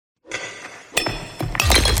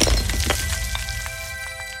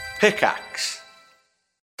Pickaxe.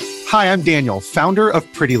 Hi, I'm Daniel, founder of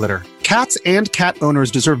Pretty Litter. Cats and cat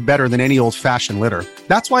owners deserve better than any old-fashioned litter.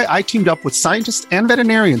 That's why I teamed up with scientists and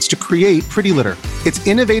veterinarians to create Pretty Litter. Its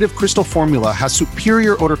innovative crystal formula has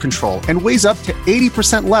superior odor control and weighs up to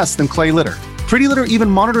 80% less than clay litter. Pretty Litter even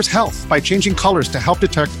monitors health by changing colors to help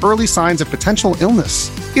detect early signs of potential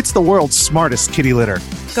illness. It's the world's smartest kitty litter.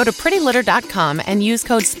 Go to prettylitter.com and use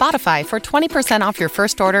code SPOTIFY for 20% off your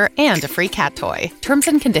first order and a free cat toy. Terms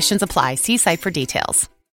and conditions apply. See site for details.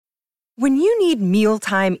 When you need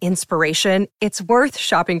mealtime inspiration, it's worth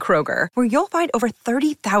shopping Kroger, where you'll find over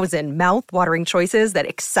 30,000 mouth-watering choices that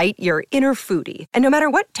excite your inner foodie. And no matter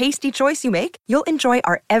what tasty choice you make, you'll enjoy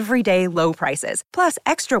our everyday low prices, plus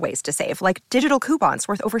extra ways to save, like digital coupons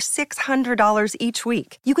worth over $600 each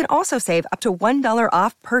week. You can also save up to $1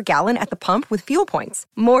 off per gallon at the pump with fuel points.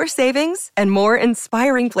 More savings and more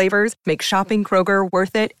inspiring flavors make shopping Kroger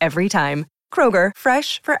worth it every time. Kroger,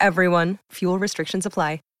 fresh for everyone. Fuel restrictions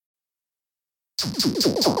apply.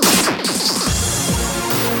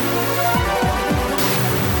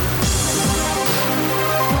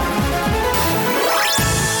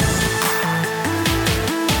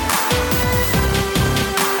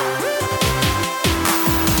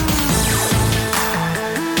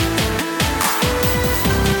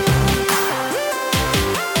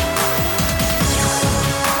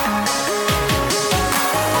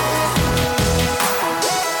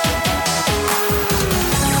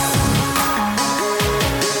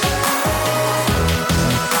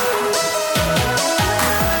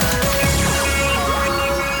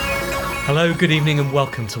 Hello, good evening and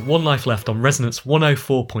welcome to One Life Left on Resonance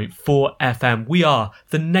 104.4 FM. We are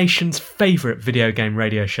the nation's favourite video game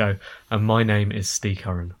radio show and my name is Steve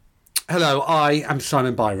Curran. Hello, I am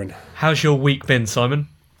Simon Byron. How's your week been, Simon?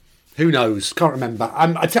 Who knows? Can't remember.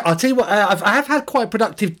 I'll tell you what, I have had quite a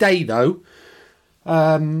productive day though.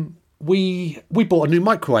 We bought a new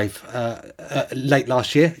microwave late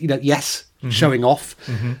last year, showing off.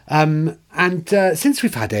 Mm-hmm. And since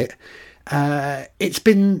we've had it, it's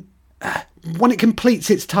been... when it completes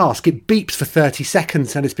its task, it beeps for 30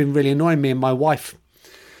 seconds and it's been really annoying me and my wife.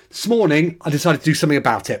 This morning, I decided to do something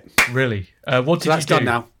about it. Really? What did you do? That's done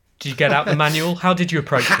now. Did you get out the manual? How did you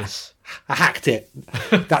approach this? I hacked it.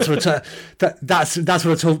 That's what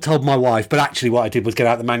I told my wife. But actually what I did was get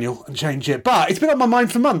out the manual and change it. But it's been on my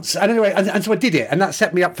mind for months. And anyway, and so I did it. And that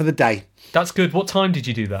set me up for the day. That's good. What time did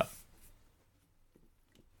you do that?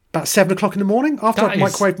 About 7 o'clock in the morning. After I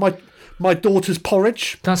microwaved my daughter's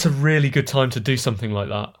porridge. That's a really good time to do something like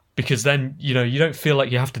that because then, you don't feel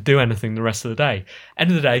like you have to do anything the rest of the day.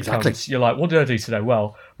 End of the day comes, you're like, what did I do today?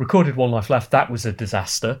 Well, recorded One Life Left. That was a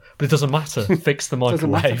disaster, but it doesn't matter. Fix the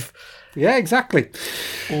microwave. Yeah, exactly.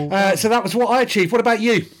 So that was what I achieved. What about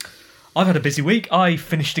you? I've had a busy week. I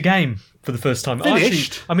finished a game for the first time.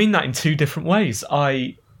 Finished? I mean that in two different ways.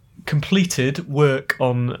 I completed work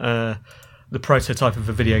on... the prototype of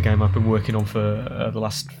a video game I've been working on for the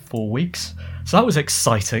last 4 weeks. So that was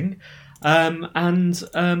exciting. And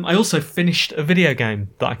I also finished a video game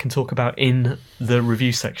that I can talk about in the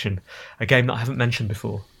review section. A game that I haven't mentioned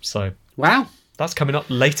before. So wow, that's coming up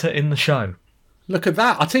later in the show. Look at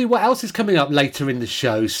that. I'll tell you what else is coming up later in the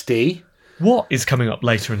show, Steve. What is coming up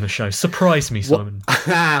later in the show? Surprise me, Simon.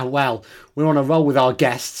 Well, we're on a roll with our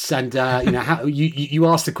guests. And how, you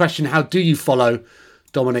asked the question, how do you follow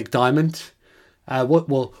Dominic Diamond?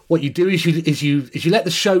 What you do is you let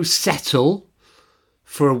the show settle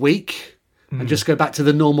for a week and just go back to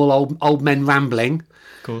the normal old men rambling.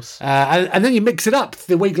 Of course. And then you mix it up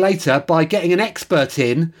the week later by getting an expert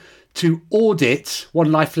in to audit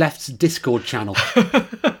One Life Left's Discord channel.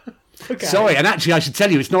 Okay. Sorry, and actually I should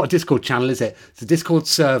tell you, it's not a Discord channel, is it? It's a Discord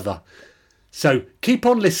server. So keep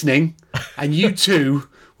on listening and you too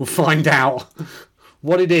will find out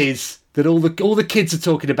what it is that all the kids are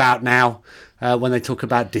talking about now when they talk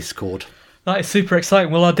about Discord. That is super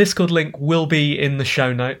exciting. Well, our Discord link will be in the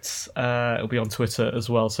show notes. It'll be on Twitter as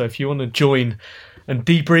well. So if you want to join and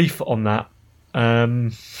debrief on that,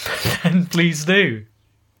 then please do.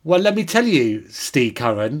 Well, let me tell you, Steve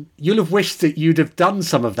Curran, you'll have wished that you'd have done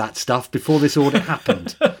some of that stuff before this audit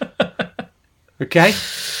happened. Okay?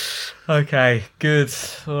 Okay, good.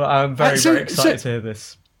 Well, I'm very excited to hear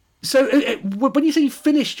this. So when you say you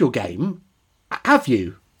finished your game, have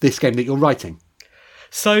you, this game that you're writing?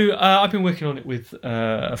 So I've been working on it with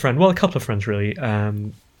a friend, well, a couple of friends really,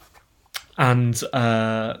 and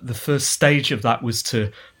the first stage of that was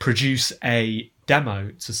to produce a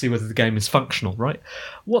demo to see whether the game is functional, right?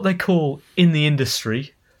 What they call in the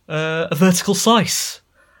industry a vertical slice,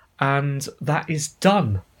 and that is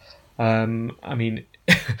done. I mean,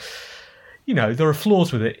 there are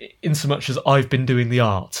flaws with it in so much as I've been doing the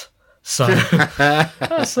art. So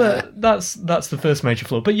that's the first major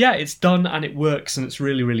flaw. But yeah, it's done and it works and it's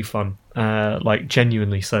really, really fun. Like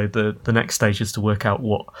genuinely. So the next stage is to work out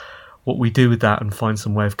what we do with that and find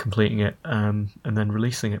some way of completing it and then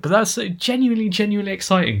releasing it. But that's genuinely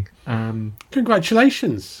exciting.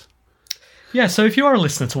 Congratulations. Yeah, so if you are a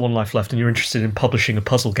listener to One Life Left and you're interested in publishing a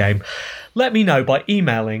puzzle game, let me know by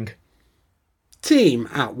emailing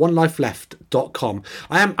team@onelifeleft.com.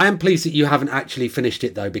 I am pleased that you haven't actually finished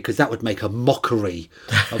it though, because that would make a mockery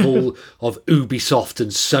of all of Ubisoft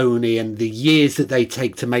and Sony and the years that they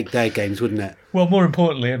take to make their games, wouldn't it? Well, more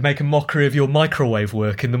importantly, it'd make a mockery of your microwave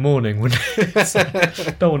work in the morning, wouldn't it? So,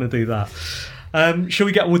 don't want to do that. Shall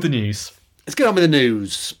we get on with the news? Let's get on with the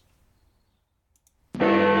news.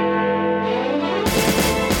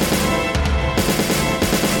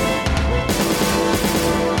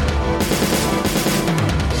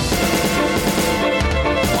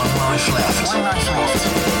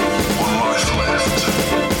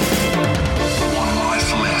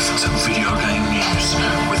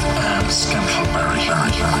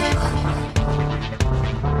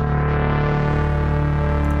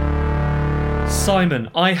 Simon,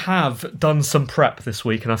 I have done some prep this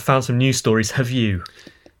week and I've found some news stories. Have you?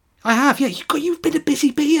 I have, yeah. You've been a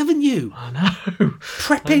busy bee, haven't you? I know.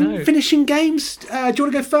 Prepping, finishing games. Do you want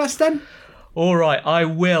to go first then? All right, I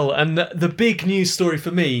will. And the big news story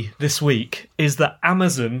for me this week is that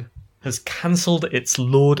Amazon has cancelled its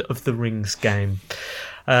Lord of the Rings game.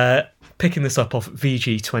 Picking this up off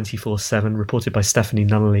VG247, reported by Stephanie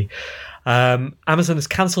Nunnally. Amazon has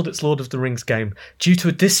cancelled its Lord of the Rings game due to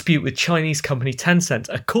a dispute with Chinese company Tencent,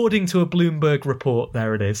 according to a Bloomberg report.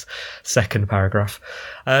 There it is, second paragraph.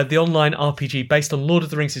 The online RPG based on Lord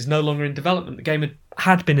of the Rings is no longer in development. The game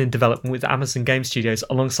had been in development with Amazon Game Studios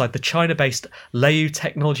alongside the China-based Leyou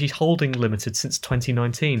Technology Holding Limited since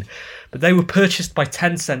 2019. But they were purchased by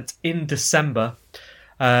Tencent in December.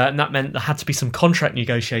 And that meant there had to be some contract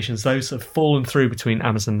negotiations. Those have fallen through between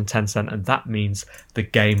Amazon and Tencent, and that means the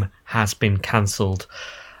game has been cancelled.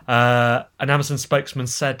 An Amazon spokesman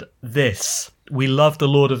said this: "We love the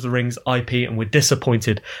Lord of the Rings IP and we're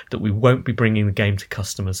disappointed that we won't be bringing the game to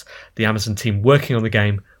customers. The Amazon team working on the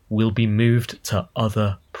game will be moved to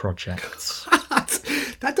other projects."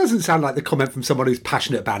 That doesn't sound like the comment from someone who's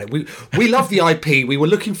passionate about it. We love the IP. We were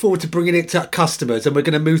looking forward to bringing it to customers, and we're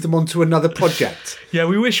going to move them on to another project. Yeah,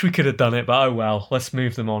 we wish we could have done it, but oh well. Let's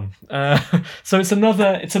move them on. So it's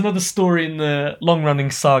another story in the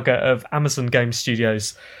long-running saga of Amazon Game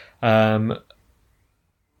Studios. Well,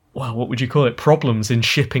 what would you call it? Problems in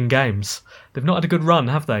shipping games. They've not had a good run,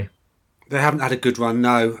 have they? They haven't had a good run.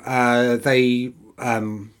 No, they.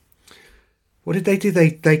 What did they do?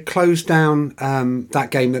 They closed down that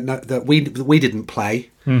game that we didn't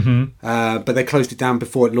play, but they closed it down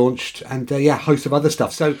before it launched, and a host of other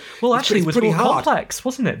stuff. So well, actually, it was pretty more hard. Complex,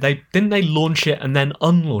 wasn't it? Didn't they launch it and then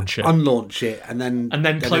unlaunch it, and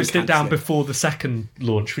then closed it down before the second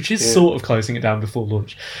launch, which is sort of closing it down before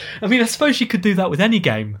launch. I mean, I suppose you could do that with any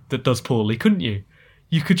game that does poorly, couldn't you?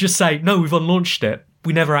 You could just say, "No, we've unlaunched it.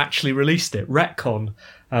 We never actually released it." Retcon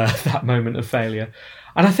that moment of failure.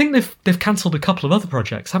 And I think they've cancelled a couple of other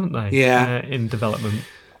projects, haven't they? Yeah. In development.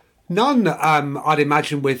 None, I'd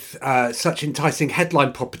imagine, with such enticing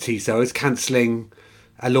headline properties, though, as cancelling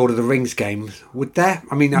a Lord of the Rings game. Would there?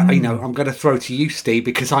 I mean, I'm going to throw to you, Steve,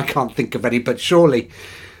 because I can't think of any, but surely...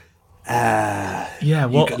 yeah,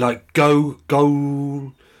 what? Like, go...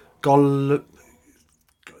 I don't know.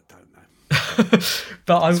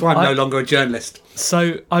 That's why I'm no longer a journalist.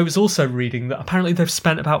 So I was also reading that apparently they've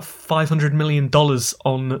spent about $500 million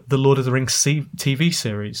on the Lord of the Rings TV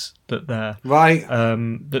series that they're right,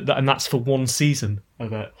 and that's for one season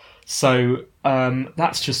of it. So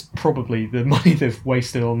that's just probably the money they've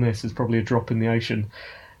wasted on this is probably a drop in the ocean.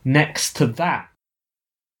 Next to that,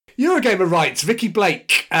 Eurogamer writes, Vicky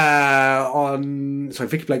Blake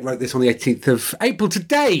Vicky Blake wrote this on the 18th of April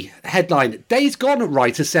today. Headline: Days Gone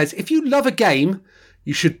writer says, if you love a game,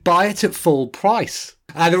 you should buy it at full price.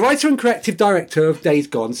 The writer and creative director of Days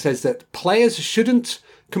Gone says that players shouldn't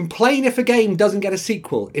complain if a game doesn't get a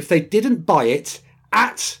sequel if they didn't buy it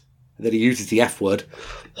at, and then he uses the F word,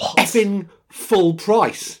 effing full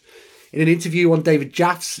price. In an interview on David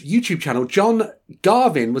Jaff's YouTube channel, John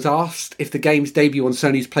Garvin was asked if the game's debut on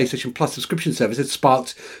Sony's PlayStation Plus subscription service had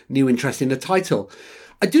sparked new interest in the title.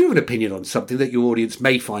 I do have an opinion on something that your audience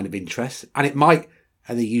may find of interest, and it might,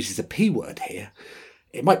 and he uses a P word here,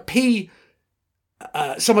 it might pee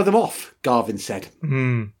some of them off, Garvin said.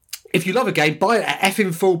 If you love a game, buy it at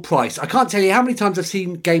effing full price. I can't tell you how many times I've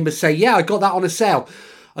seen gamers say, yeah, I got that on a sale.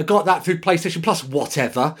 I got that through PlayStation Plus,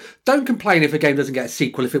 whatever. Don't complain if a game doesn't get a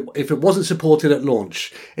sequel if it wasn't supported at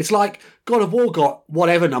launch. It's like God of War got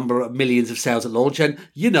whatever number of millions of sales at launch, and,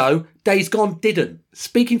 Days Gone didn't.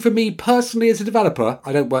 Speaking for me personally as a developer,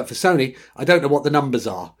 I don't work for Sony, I don't know what the numbers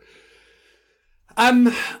are.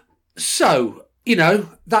 So,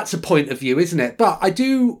 that's a point of view, isn't it? But I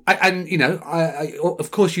do, I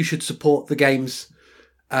of course you should support the games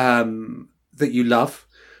that you love.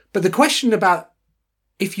 But the question about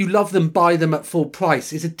if you love them, buy them at full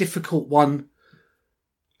price is a difficult one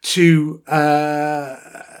to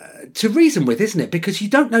reason with, isn't it? Because you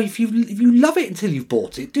don't know if you love it until you've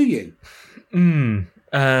bought it, do you?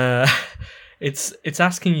 It's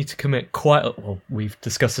asking you to commit well, we've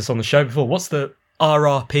discussed this on the show before. What's the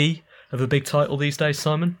RRP of a big title these days,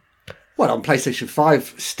 Simon? Well, on PlayStation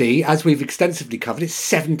 5, Steve, as we've extensively covered,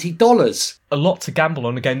 it's $70. A lot to gamble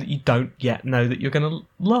on a game that you don't yet know that you're going to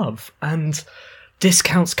love. And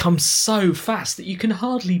discounts come so fast that you can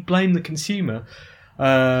hardly blame the consumer.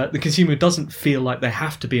 The consumer doesn't feel like they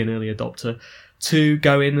have to be an early adopter to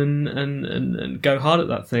go in and go hard at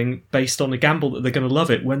that thing based on a gamble that they're going to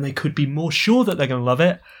love it when they could be more sure that they're going to love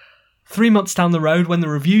it. 3 months down the road, when the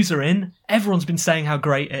reviews are in, everyone's been saying how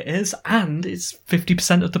great it is, and it's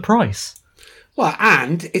 50% of the price. Well,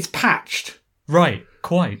 and it's patched. Right,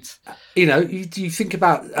 quite. You think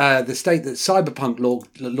about the state that Cyberpunk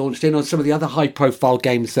launched in, or some of the other high-profile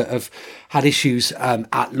games that have had issues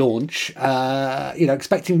at launch.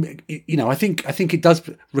 Expecting, I think it does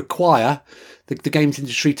require the games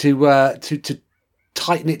industry to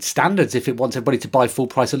tighten its standards if it wants everybody to buy full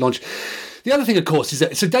price at launch. The other thing, of course, is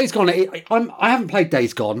that Days Gone. I haven't played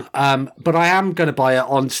Days Gone, but I am going to buy it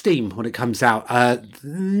on Steam when it comes out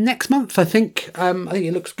next month. I think. I think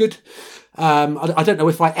it looks good. I don't know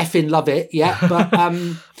if I effing love it yet, but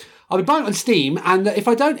I'll be buying it on Steam. And if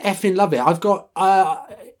I don't effing love it, I've got.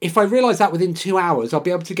 If I realise that within 2 hours, I'll be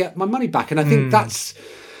able to get my money back. And I think that's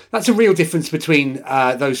a real difference between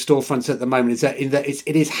those storefronts at the moment. Is that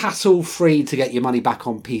it is hassle-free to get your money back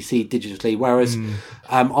on PC digitally, whereas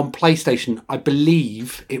on PlayStation, I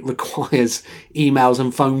believe it requires emails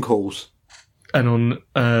and phone calls. And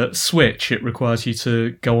on Switch, it requires you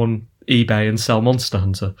to go on eBay and sell Monster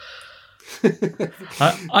Hunter.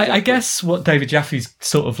 I guess what David Jaffe's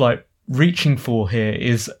sort of like reaching for here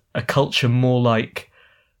is a culture more like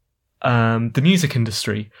the music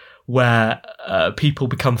industry, where people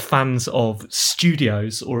become fans of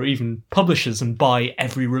studios or even publishers and buy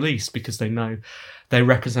every release because they know they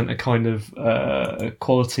represent a kind of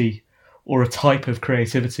quality or a type of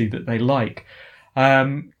creativity that they like.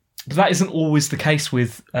 But that isn't always the case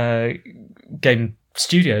with game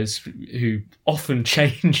studios, who often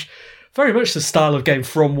change very much the style of game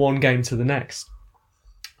from one game to the next.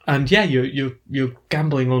 And yeah, you're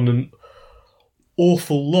gambling on an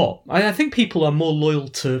awful lot. I think people are more loyal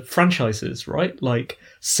to franchises, right? Like,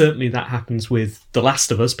 certainly that happens with The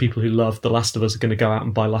Last of Us. People who love The Last of Us are going to go out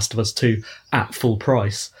and buy Last of Us 2 at full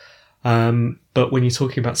price. But when you're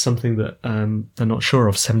talking about something that they're not sure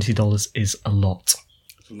of, $70 is a lot.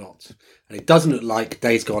 It's a lot. And it doesn't look like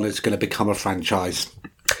Days Gone is going to become a franchise.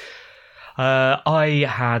 I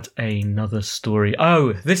had another story.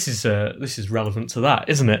 Oh, this is relevant to that,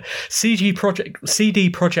 isn't it? CD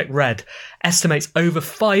Projekt Red estimates over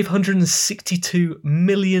 $562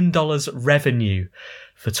 million revenue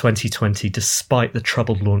for 2020, despite the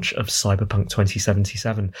troubled launch of Cyberpunk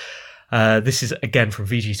 2077. This is again from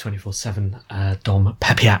VG247, Dom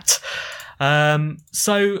Pepiat.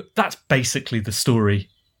 So that's basically the story.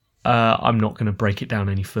 I'm not going to break it down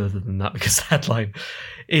any further than that, because the headline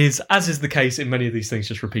is, as is the case in many of these things,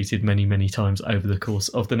 just repeated many, many times over the course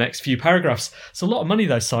of the next few paragraphs. It's a lot of money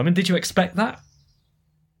though, Simon. Did you expect that?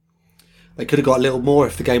 They could have got a little more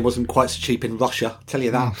if the game wasn't quite so cheap in Russia, I'll tell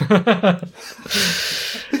you that.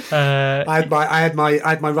 I had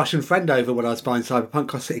my Russian friend over when I was buying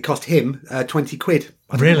Cyberpunk. It cost him 20 quid.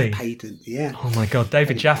 Really? Paid, yeah. Oh my God,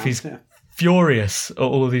 David Jaffe's furious at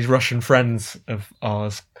all of these Russian friends of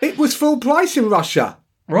ours. It was full price in Russia.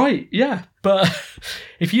 Right, yeah. But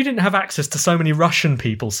if you didn't have access to so many Russian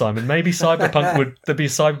people, Simon, maybe Cyberpunk there'd be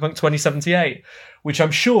Cyberpunk 2078, which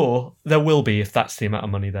I'm sure there will be if that's the amount of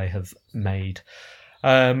money they have made.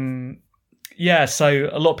 Yeah, so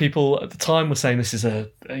a lot of people at the time were saying this is a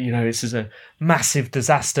massive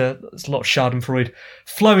disaster. There's a lot of schadenfreude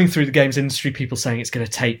flowing through the games industry, people saying it's going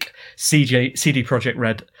to take CD Projekt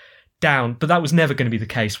Red down, but that was never going to be the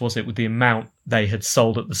case, was it, with the amount they had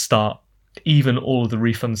sold at the start? Even all of the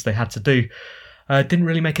refunds they had to do didn't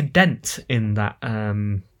really make a dent in that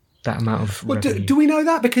that amount of well, revenue. Do we know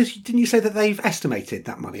that? Because didn't you say that they've estimated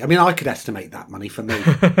that money? I mean, I could estimate that money for me.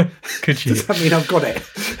 Could you? Does that mean I've got it?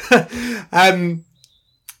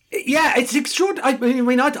 Yeah, it's extraordinary. I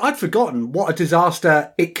mean, I'd forgotten what a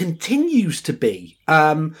disaster it continues to be.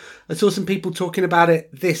 I saw some people talking about it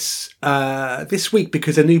this week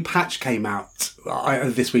because a new patch came out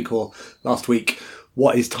this week or last week.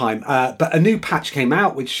 What is time? But a new patch came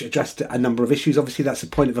out which addressed a number of issues. Obviously, that's the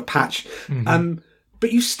point of a patch. Mm-hmm.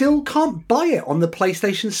 But you still can't buy it on the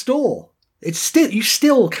PlayStation Store. You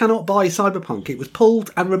still cannot buy Cyberpunk. It was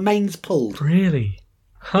pulled and remains pulled. Really?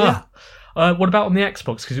 Huh. Yeah. What about on the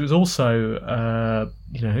Xbox? Because it was also,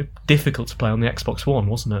 difficult to play on the Xbox One,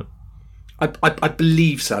 wasn't it? I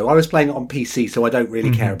believe so. I was playing it on PC, so I don't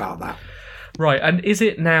really care about that. Right, and is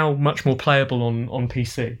it now much more playable on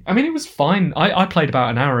PC? I mean, it was fine. I played about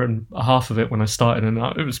an hour and a half of it when I started, and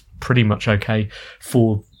it was pretty much okay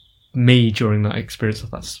for me during that experience.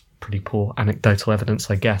 That's pretty poor anecdotal evidence,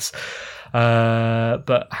 I guess.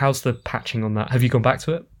 But how's the patching on that? Have you gone back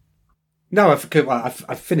to it? No,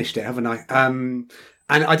 I've finished it, haven't I?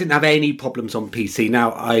 And I didn't have any problems on PC.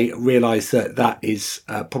 Now, I realise that is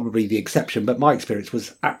probably the exception, but my experience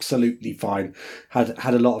was absolutely fine. Had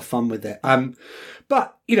a lot of fun with it.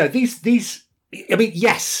 But, these I mean,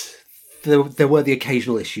 yes, there were the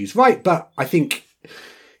occasional issues, right? But I think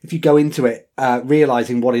if you go into it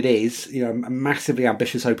realising what it is, a massively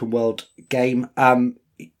ambitious open world game,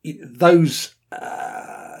 those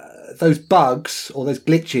bugs or those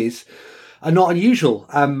glitches are not unusual.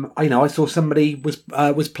 I saw somebody was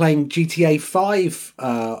playing GTA 5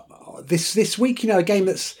 this week. A game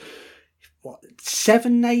that's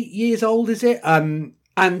 7-8 years old, is it? And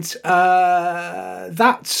it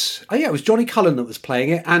was Johnny Cullen that was playing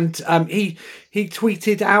it, and he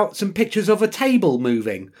tweeted out some pictures of a table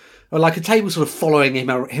moving, or like a table sort of following him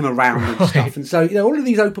around and stuff. And so all of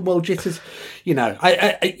these open world jitters,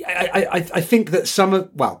 I think that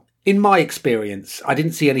in my experience, I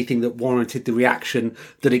didn't see anything that warranted the reaction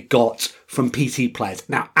that it got from PC players.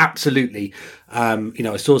 Now, absolutely,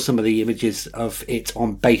 I saw some of the images of it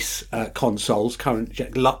on base consoles,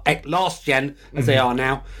 last gen as they are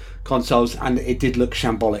now, consoles, and it did look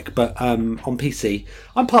shambolic. But on PC,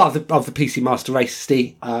 I'm part of the PC Master Race,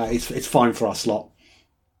 Steve. It's fine for us lot.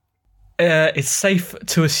 It's safe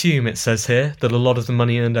to assume, it says here, that a lot of the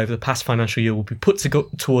money earned over the past financial year will be put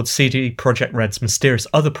towards CD Projekt Red's mysterious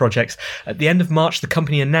other projects. At the end of March, the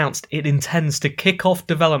company announced it intends to kick off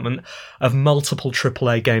development of multiple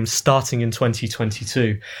AAA games starting in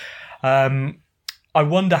 2022. I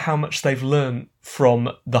wonder how much they've learned from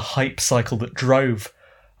the hype cycle that drove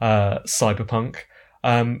Cyberpunk.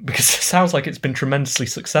 Because it sounds like it's been tremendously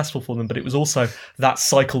successful for them, but it was also that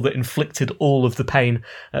cycle that inflicted all of the pain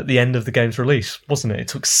at the end of the game's release, wasn't it? It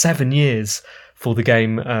took 7 years for the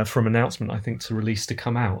game from announcement, I think, to release to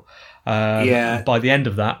come out. By the end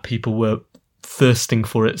of that, people were thirsting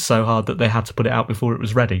for it so hard that they had to put it out before it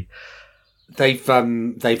was ready. They've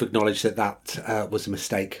acknowledged that was a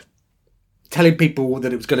mistake. Telling people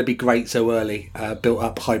that it was going to be great so early built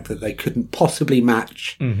up hype that they couldn't possibly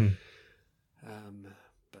match. Mm-hmm.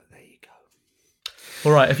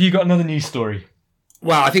 All right, have you got another news story?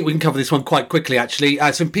 Well, I think we can cover this one quite quickly, actually.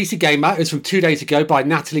 It's from PC Gamer. It's from 2 days ago by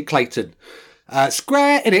Natalie Clayton.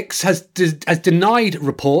 Square Enix has denied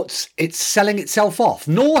reports it's selling itself off,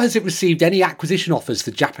 nor has it received any acquisition offers,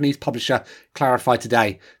 the Japanese publisher clarified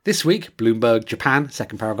today. This week, Bloomberg Japan,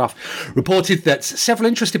 second paragraph, reported that several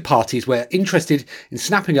interested parties were interested in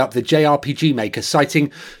snapping up the JRPG maker,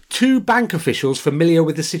 citing 2 bank officials familiar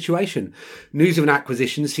with the situation. News of an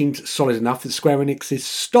acquisition seems solid enough that Square Enix's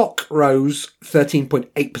stock rose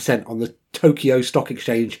 13.8% on the Tokyo Stock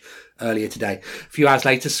Exchange earlier today. A few hours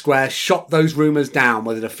later, Square shot those rumours down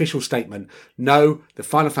with an official statement. No, the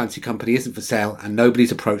Final Fantasy company isn't for sale and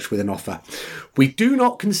nobody's approached with an offer. We do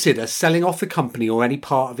not consider selling off the company or any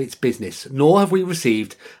part of its business, nor have we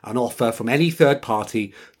received an offer from any third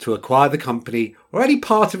party to acquire the company or any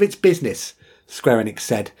part of its business, Square Enix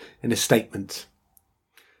said in a statement.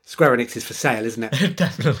 Square Enix is for sale, isn't it? It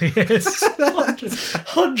definitely is. 100%.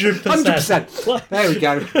 100%. There we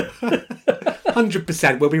go.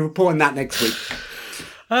 100%. We'll be reporting that next week.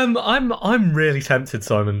 I'm really tempted,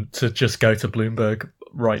 Simon, to just go to Bloomberg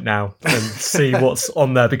right now and see what's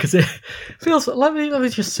on there, because it feels. Let me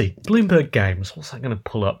just see Bloomberg Games. What's that going to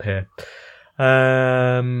pull up here?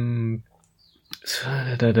 If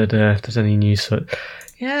there's any news.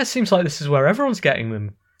 Yeah, it seems like this is where everyone's getting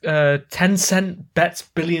them. Tencent bets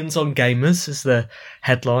billions on gamers is the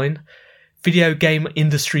headline. Video game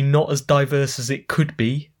industry not as diverse as it could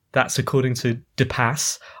be. That's according to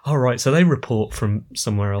DePass. All right, so they report from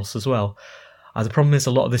somewhere else as well. The problem is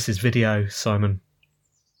a lot of this is video, Simon.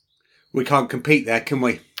 We can't compete there, can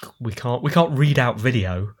we? We can't read out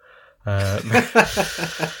video.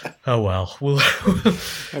 Oh well.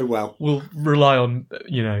 We'll rely on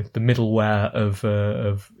the middleware of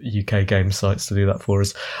UK game sites to do that for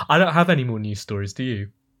us. I don't have any more news stories. Do you?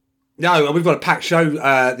 No, we've got a packed show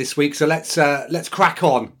this week, so let's crack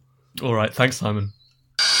on. All right, thanks, Simon.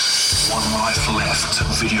 One Life Left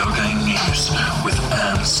video game news with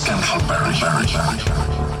Anne Scantleberry.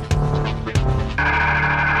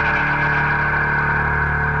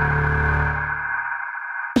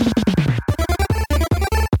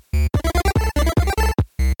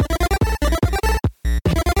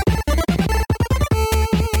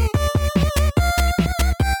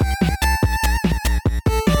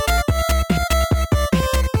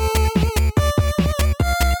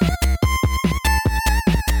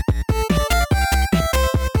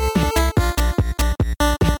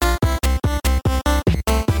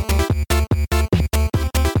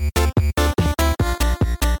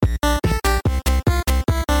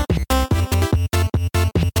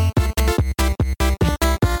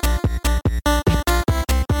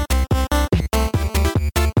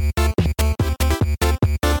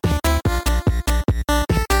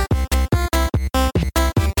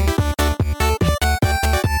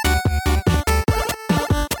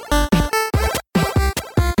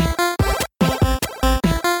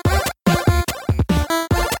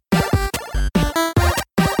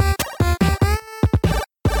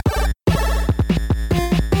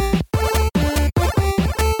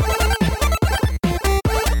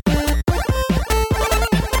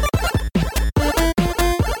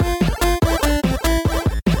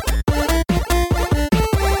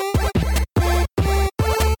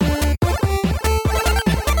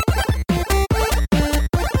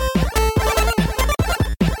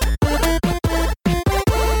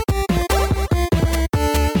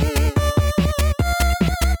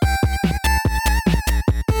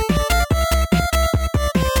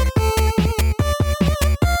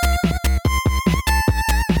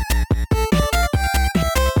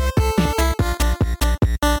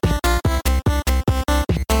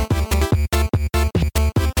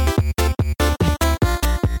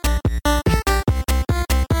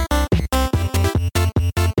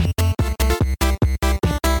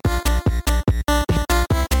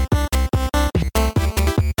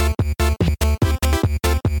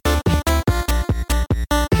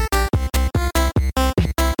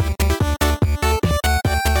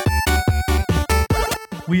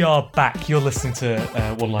 We are back. You're listening to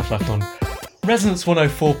One Life Left on Resonance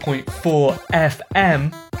 104.4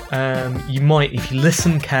 FM. You might, if you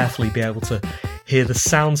listen carefully, be able to hear the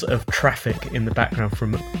sounds of traffic in the background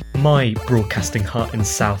from my broadcasting hut in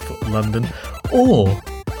South London. Or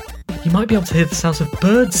you might be able to hear the sounds of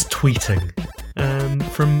birds tweeting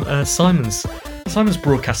from Simon's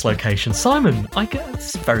broadcast location. Simon, I guess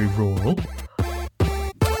it's very rural.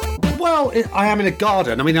 Well, I am in a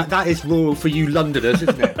garden. I mean, that is rural for you Londoners,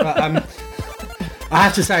 isn't it? But I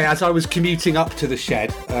have to say, as I was commuting up to the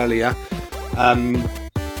shed earlier,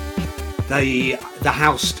 the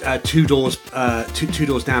house two doors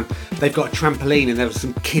down, they've got a trampoline, and there were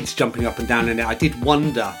some kids jumping up and down in it. I did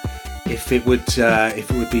wonder if it would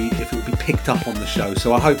be picked up on the show.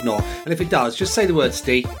 So I hope not. And if it does, just say the word,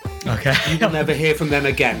 Steve. Okay. You will never hear from them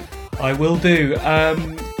again. I will do.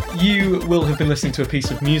 You will have been listening to a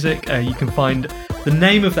piece of music. You can find the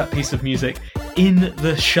name of that piece of music in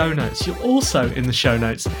the show notes. You'll also, in the show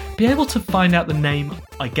notes, be able to find out the name,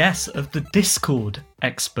 I guess, of the Discord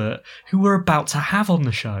expert who we're about to have on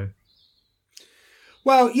the show.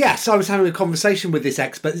 Well, yes, I was having a conversation with this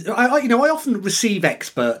expert. I often receive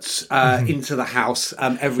experts into the house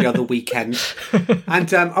every other weekend.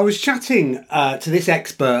 And I was chatting to this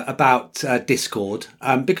expert about Discord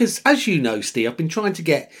because, as you know, Steve, I've been trying to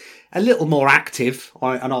get a little more active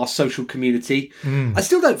on our social community. I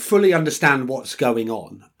still don't fully understand what's going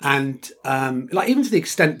on. And even to the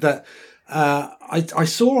extent that I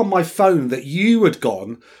saw on my phone that you had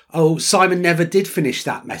gone, "Oh, Simon never did finish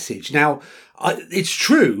that message." Now, it's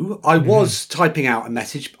true. I was typing out a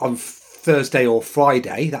message on Thursday or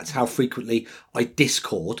Friday. That's how frequently I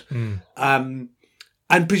Discord. And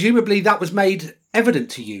presumably that was made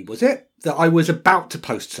evident to you, was it? That I was about to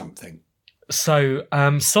post something. So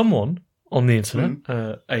someone on the internet,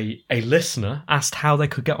 a listener, asked how they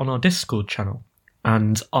could get on our Discord channel.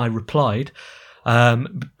 And I replied,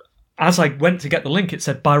 as I went to get the link, it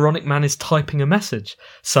said, Byronic Man is typing a message.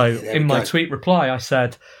 So in my tweet reply, I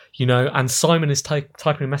said, and Simon is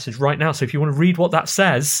typing a message right now. So if you want to read what that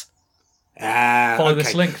says, follow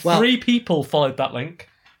this link. Well, 3 people followed that link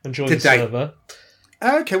and joined the server.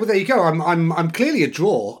 Okay, well there you go. I'm clearly a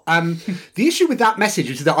draw. The issue with that message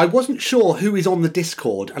is that I wasn't sure who is on the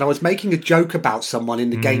Discord, and I was making a joke about someone in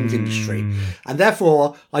the games industry, and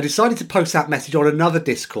therefore I decided to post that message on another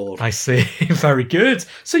Discord. I see. Very good.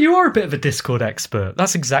 So you are a bit of a Discord expert.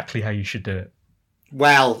 That's exactly how you should do it.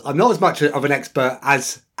 Well, I'm not as much of an expert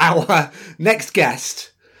as our next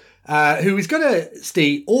guest, who is going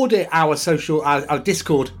to audit our our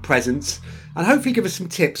Discord presence and hopefully give us some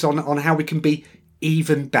tips on how we can be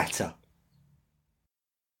even better.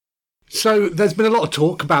 So there's been a lot of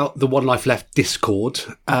talk about the One Life Left Discord,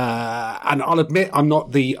 and I'll admit I'm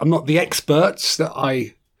not the experts that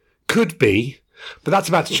I could be, but that's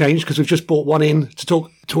about to change because we've just brought one in to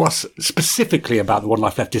talk to us specifically about the One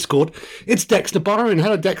Life Left Discord. It's Dexter Borrow.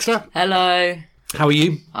 Hello, Dexter. Hello. How are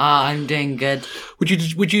you? I'm doing good. Would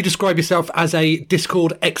you describe yourself as a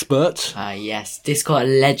Discord expert? Yes, Discord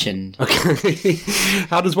legend. Okay.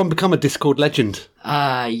 How does one become a Discord legend?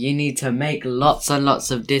 You need to make lots and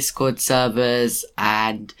lots of Discord servers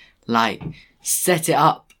and set it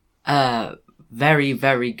up very,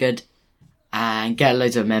 very good and get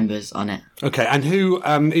loads of members on it. Okay, and who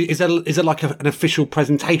is there like an official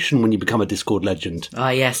presentation when you become a Discord legend?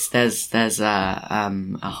 Yes, there's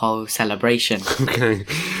a whole celebration. Okay.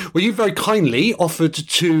 Well, you very kindly offered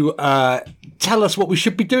to tell us what we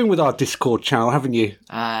should be doing with our Discord channel, haven't you?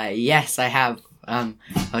 Yes, I have. I'll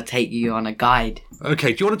take you on a guide.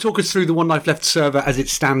 Okay, do you want to talk us through the One Life Left server as it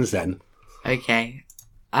stands then? Okay.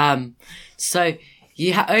 So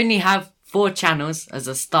you only have 4 channels as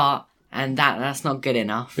a start. And that's not good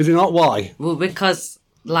enough. Is it not? Why? Well, because,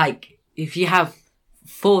 if you have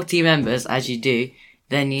 40 members, as you do,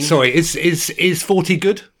 then you... Sorry, is 40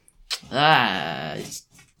 good? Yeah,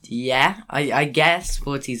 I guess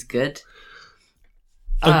 40 is good.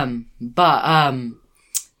 But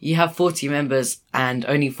you have 40 members and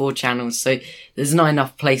only 4 channels, so there's not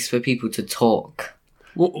enough place for people to talk.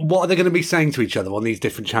 What are they going to be saying to each other on these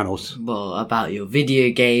different channels? Well, about your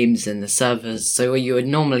video games and the servers. So what you would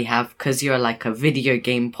normally have, because you're like a video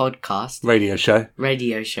game podcast. Radio show.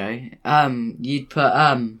 You'd put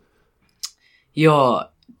your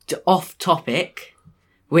off topic,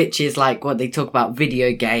 which is like what they talk about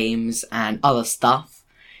video games and other stuff.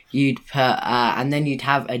 You'd put, and then you'd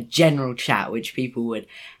have a general chat, which people would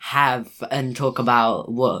have and talk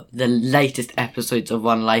about what the latest episodes of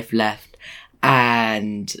One Life Left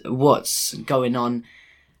and what's going on.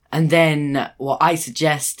 And then what I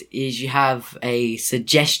suggest is you have a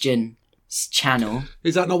suggestions channel.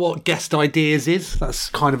 Is that not what guest ideas is?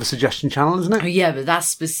 That's kind of a suggestion channel, isn't it? Oh, yeah, but that's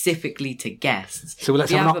specifically to guests. So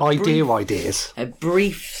let's have ideas. A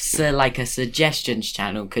brief, like a suggestions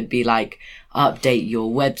channel could be like update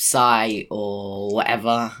your website or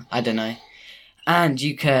whatever. I don't know. And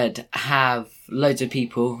you could have loads of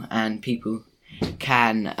people and people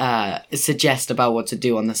can suggest about what to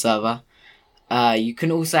do on the server. You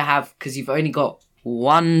can also have, because you've only got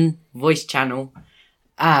 1 voice channel,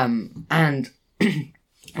 and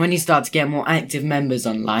when you start to get more active members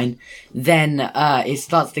online, then it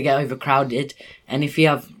starts to get overcrowded, and if you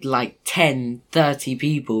have 10, 30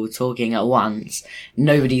 people talking at once,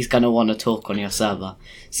 nobody's going to want to talk on your server.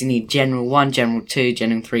 So you need General 1, General 2,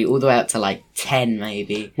 General 3, all the way up to 10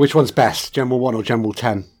 maybe. Which one's best, General 1 or General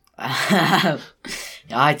 10?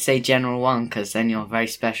 I'd say General 1, because then you're very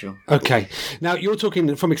special. Okay. Now, you're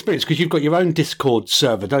talking from experience, because you've got your own Discord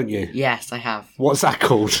server, don't you? Yes, I have. What's that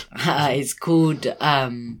called? It's called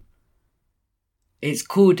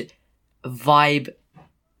Vibe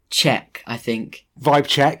Check, I think. Vibe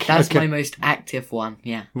Check? That's my most active one,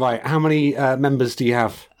 yeah. Right. How many members do you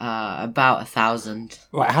have? About 1,000.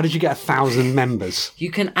 Right. How did you get 1,000 members?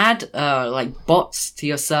 You can add, bots to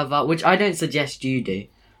your server, which I don't suggest you do.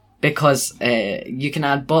 Because you can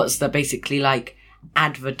add bots that basically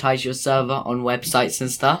advertise your server on websites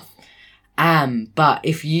and stuff. But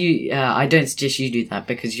if you, I don't suggest you do that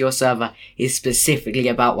because your server is specifically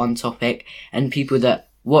about one topic, and people that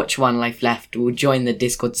watch One Life Left will join the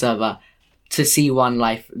Discord server to see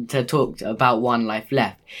to talk about One Life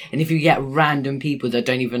Left. And if you get random people that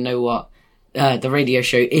don't even know what the radio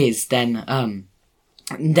show is, then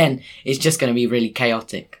it's just going to be really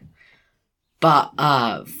chaotic. But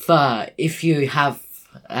if you have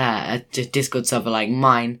a Discord server like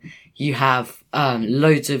mine, you have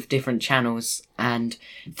loads of different channels and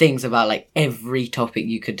things about every topic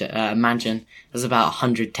you could imagine. There's about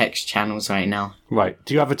 100 text channels right now. Right.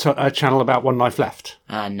 Do you have a channel about One Life Left?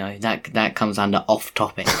 No, that comes under off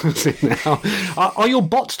topic. Now, are your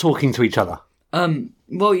bots talking to each other?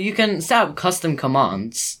 Well, you can set up custom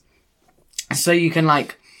commands, so you can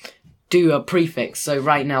do a prefix. So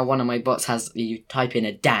right now, one of my bots has, you type in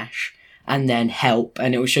a dash, and then help,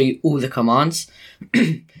 and it will show you all the commands.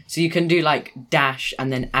 So you can do like dash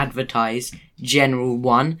and then advertise general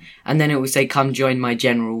 1, and then it will say come join my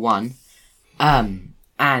general 1.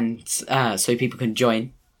 So people can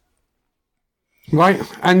join. Right,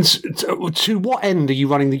 and to what end are you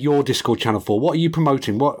running your Discord channel for? What are you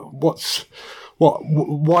promoting?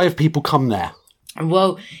 Why have people come there?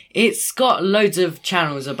 Well, it's got loads of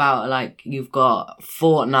channels about, like, you've got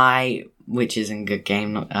Fortnite, which isn't a good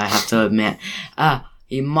game, I have to admit.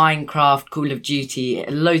 Minecraft, Call of Duty,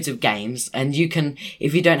 loads of games, and you can,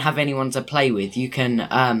 if you don't have anyone to play with, you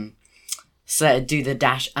can do the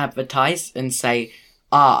dash advertise and say,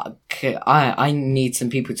 I need some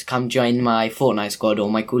people to come join my Fortnite squad or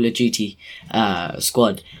my Call of Duty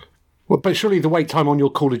squad. Well, but surely the wait time on your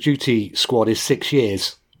Call of Duty squad is 6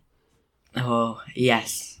 years. Oh,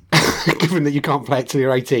 yes. Given that you can't play it till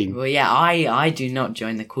you're 18. Well, yeah, I do not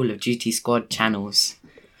join the Call of Duty squad channels.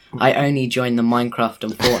 I only join the Minecraft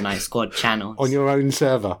and Fortnite squad channels. On your own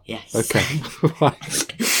server? Yes. Okay.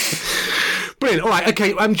 Right. Brilliant. All right.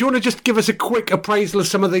 Okay. Do you want to just give us a quick appraisal of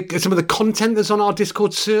some of the content that's on our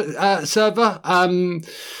Discord server?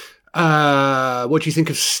 What do you think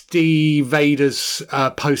of Steve Vader's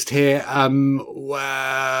post here?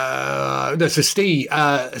 Steve,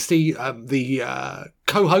 the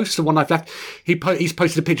co-host of One Life Left, he's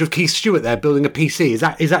posted a picture of Keith Stewart there building a PC.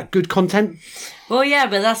 Is that good content? Well, yeah,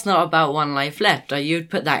 but that's not about One Life Left. You'd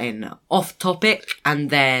put that in off topic, and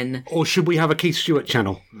then. Or should we have a Keith Stewart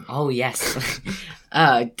channel? Oh yes,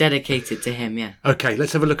 dedicated to him. Yeah. Okay,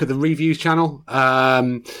 let's have a look at the reviews channel.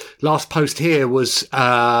 Last post here was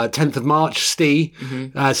 10th of March. Steve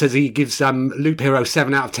says he gives Loop Hero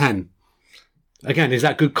 7 out of 10. Again, is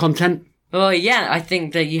that good content? Well, yeah, I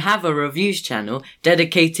think that you have a reviews channel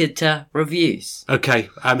dedicated to reviews. Okay,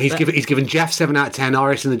 he's given Jeff 7 out of 10,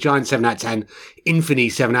 RS and the Giant 7 out of 10, Infinity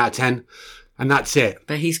 7 out of 10, and that's it.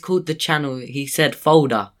 But he's called the channel, he said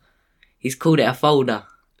folder. He's called it a folder.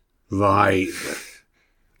 Right.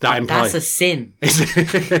 That's a sin.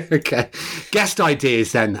 Okay. Guest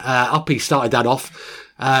ideas then. Uppy started that off.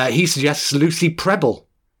 He suggests Lucy Preble.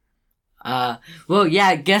 Well,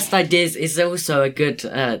 yeah, guest ideas is also a good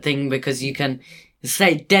thing because you can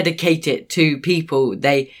dedicate it to people,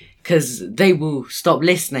 because they will stop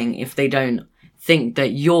listening if they don't think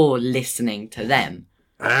that you're listening to them.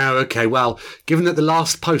 Oh, okay. Well, given that the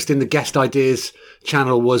last post in the guest ideas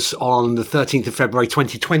channel was on the 13th of February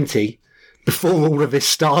 2020, before all of this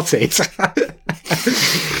started,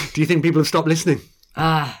 do you think people have stopped listening?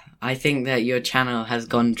 I think that your channel has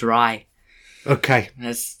gone dry. Okay.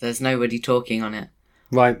 There's nobody talking on it.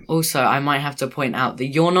 Right. Also, I might have to point out that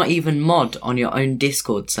you're not even mod on your own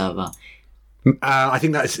Discord server. I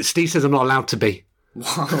think that Steve says I'm not allowed to be.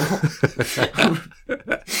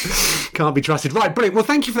 Can't be trusted. Right, brilliant. Well,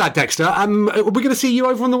 thank you for that, Dexter. Are we going to see you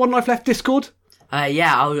over on the One Life Left Discord?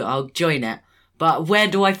 Yeah, I'll join it. But where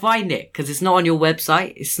do I find it? Because it's not on your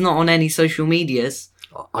website. It's not on any social medias.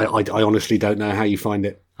 I honestly don't know how you find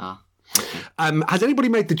it. Has anybody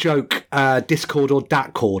made the joke Discord or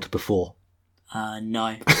Datcord before?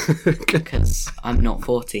 No. Because I'm not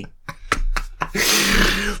 40.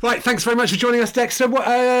 Right, thanks very much for joining us, Dexter.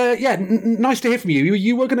 Nice to hear from you.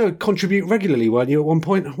 You were going to contribute regularly, weren't you, at one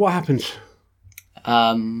point? What happened?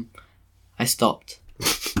 I stopped.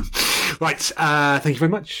 Right, thank you very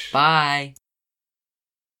much. Bye.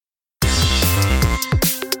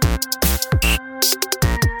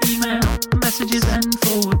 Email, messages and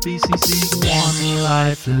forward BCC. One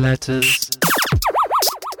Life letters.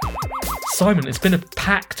 Simon, it's been a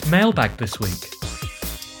packed mailbag this week.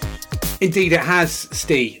 Indeed, it has,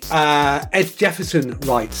 Steve. Ed Jefferson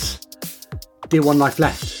writes, Dear One Life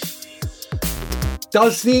Left,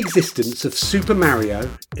 does the existence of Super Mario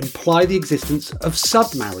imply the existence of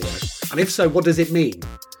Sub Mario? And if so, what does it mean?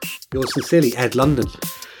 Yours sincerely, Ed London.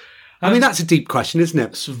 I mean, that's a deep question, isn't it?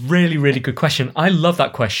 It's a really, really good question. I love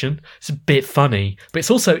that question. It's a bit funny, but it's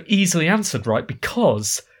also easily answered, right?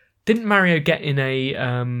 Because didn't Mario get in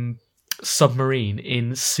a submarine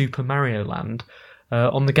in Super Mario Land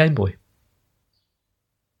on the Game Boy?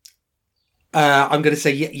 I'm going to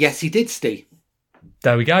say yes, he did, Steve.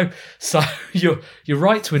 There we go. So you're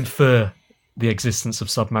right to infer the existence of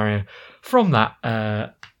Sub Mario from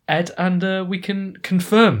that, Ed, and we can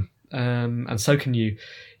confirm, and so can you,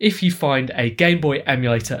 if you find a Game Boy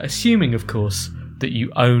emulator, assuming, of course, that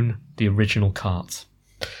you own the original cart.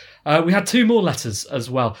 We had 2 more letters as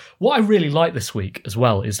well. What I really like this week as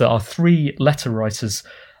well is that our 3 letter writers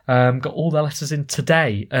got all their letters in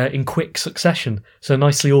today in quick succession, so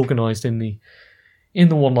nicely organised in the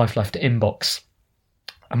One Life Left inbox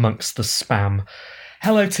amongst the spam.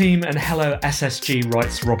 Hello team and hello SSG,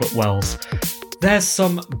 writes Robert Wells. There's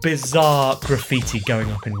some bizarre graffiti going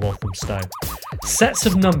up in Walthamstow. Sets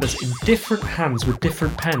of numbers in different hands with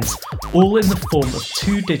different pens, all in the form of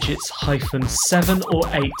 2 digits hyphen 7 or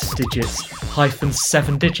 8 digits hyphen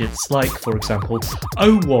 7 digits, like, for example,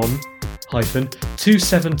 01 hyphen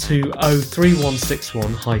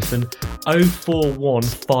 272036161 hyphen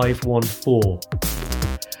 041514.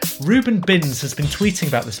 Ruben Binns has been tweeting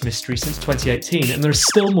about this mystery since 2018, and there is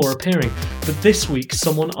still more appearing, but this week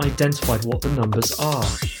someone identified what the numbers are.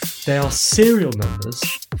 They are serial numbers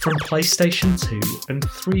from PlayStation 2 and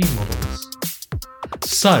 3 models.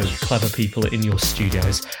 So, clever people in your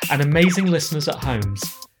studios and amazing listeners at homes,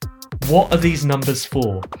 what are these numbers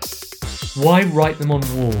for? Why write them on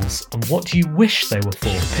walls, and what do you wish they were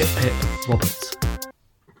for? Pip pip, Robert.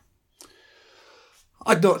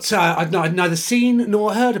 I'd neither seen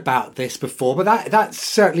nor heard about this before, but that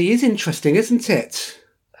certainly is interesting, isn't it?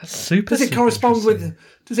 That's super. Does it correspond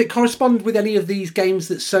with any of these games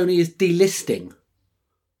that Sony is delisting,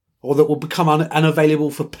 or that will become unavailable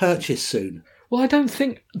for purchase soon? Well, I don't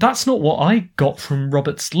think that's not what I got from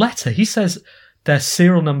Robert's letter. He says they're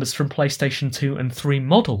serial numbers from PlayStation 2 and 3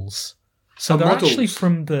 models, so they're actually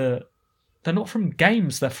from the. They're not from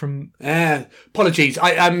games. They're from. Apologies.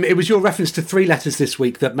 It was your reference to 3 letters this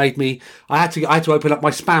week that made me. I had to open up my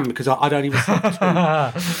spam because I don't even.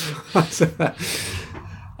 So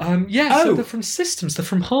they're from systems. They're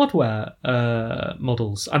from hardware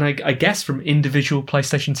models, and I guess from individual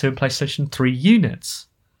PlayStation 2 and PlayStation 3 units.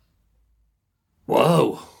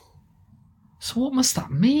 Whoa. So what must that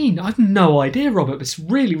mean? I have no idea, Robert. But it's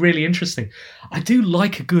really, really interesting. I do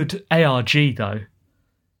like a good ARG though.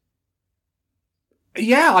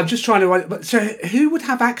 Yeah, I'm just trying to. So, who would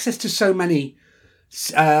have access to so many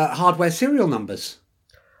hardware serial numbers?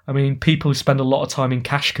 I mean, people who spend a lot of time in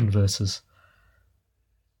cash converters.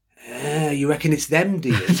 You reckon it's them, do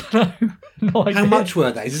you? I don't know. No idea. How much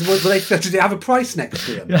were they? Did they have a price next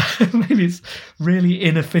to them? Yeah, maybe it's really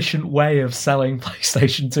inefficient way of selling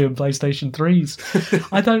PlayStation 2 and PlayStation 3s.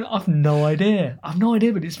 I've no idea. I've no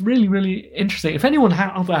idea, but it's really, really interesting. If anyone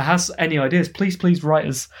out there has any ideas, please write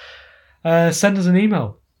us. Send us an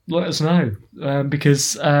email. Let us know.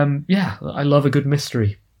 Because, I love a good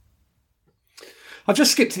mystery. I've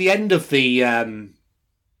just skipped to the end of the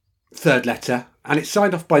third letter, and it's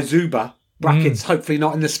signed off by Zuba, brackets, hopefully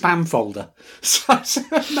not in the spam folder. So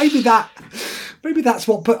maybe that's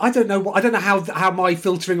what, but I don't know how my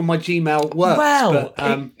filtering on my Gmail works. Well,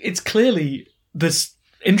 but, it's clearly, this,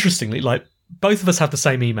 interestingly, like, both of us have the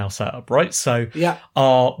same email setup, right? So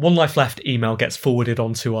our One Life Left email gets forwarded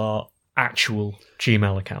onto our actual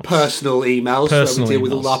Gmail account. Personal emails, where we deal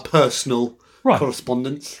with all our personal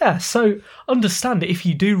correspondence. Yeah, so understand it. If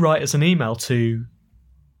you do write us an email to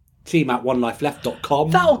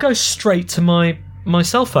team@onelifeleft.com, that'll go straight to my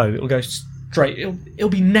cell phone. It'll go straight. It'll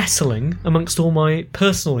be nestling amongst all my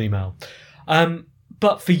personal email.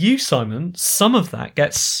 But for you, Simon, some of that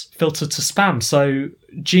gets filtered to spam. So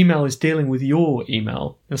Gmail is dealing with your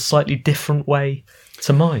email in a slightly different way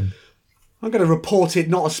to mine. I'm going to report it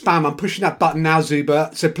not a spam. I'm pushing that button now, Zuba.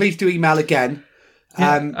 So please do email again.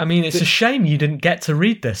 Yeah, I mean, it's a shame you didn't get to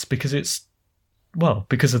read this because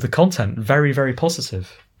because of the content, very, very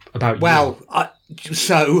positive about you. Well,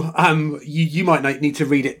 you might need to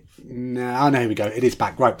read it. No, here we go. It is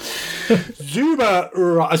back. Right. Zuba,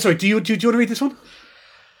 sorry, do you want to read this one?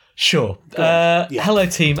 Sure. Hello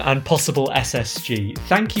team and possible SSG.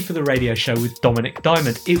 Thank you for the radio show with Dominic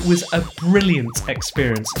Diamond. It was a brilliant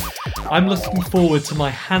experience. I'm looking forward to my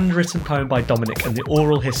handwritten poem by Dominic and the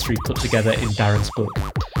oral history put together in Darren's book.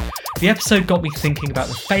 The episode got me thinking about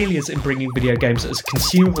the failures in bringing video games as a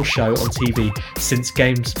consumable show on TV since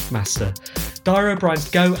Games Master. Dara O'Brien's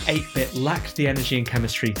Go 8-Bit lacked the energy and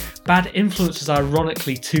chemistry, Bad Influence was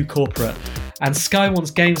ironically too corporate, and Sky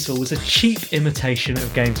One's Gamesville was a cheap imitation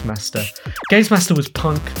of Games Master. Games Master was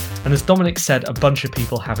punk, and as Dominic said, a bunch of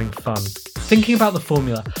people having fun. Thinking about the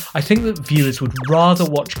formula, I think that viewers would rather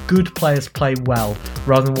watch good players play well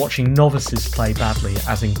rather than watching novices play badly,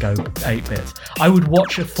 as in Go 8-Bit. I would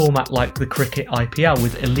watch a format like the Cricket IPL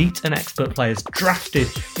with elite and expert players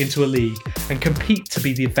drafted into a league and compete to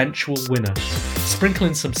be the eventual winner. Sprinkle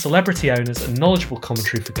in some celebrity owners and knowledgeable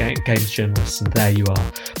commentary for games journalists, and there you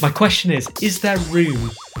are. My question is there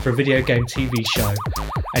room for a video game TV show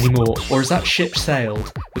anymore, or has that ship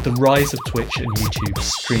sailed with the rise of Twitch and YouTube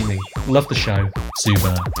streaming? Love the show,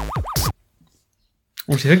 Zuba.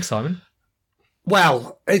 What do you think, Simon?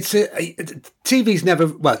 Well, TV's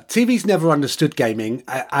never understood gaming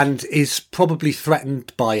and is probably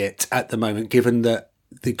threatened by it at the moment, given that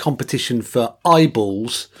the competition for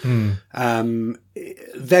eyeballs,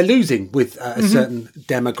 they're losing with a certain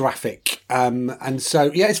demographic. And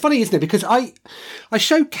so, yeah, it's funny, isn't it? Because I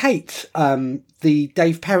showed Kate the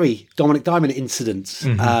Dave Perry, Dominic Diamond incident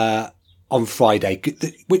on Friday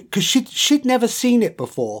because she'd never seen it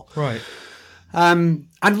before. Right. And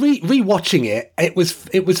rewatching it, it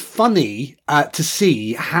was funny to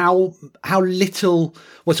see how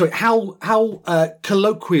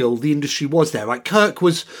colloquial the industry was there. Right, Kirk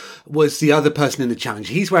was the other person in the challenge.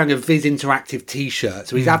 He's wearing a Viz Interactive T-shirt,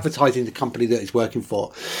 so he's advertising the company that he's working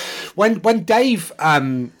for. When Dave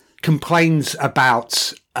complains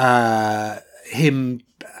about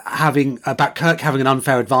Kirk having an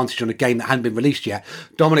unfair advantage on a game that hadn't been released yet,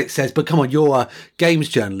 Dominic says, "But come on, you're a games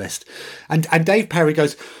journalist," and Dave Perry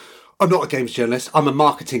goes, "I'm not a games journalist. I'm a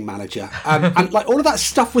marketing manager." And like all of that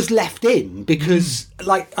stuff was left in because,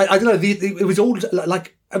 like, I don't know, it was all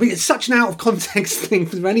like. I mean, it's such an out of context thing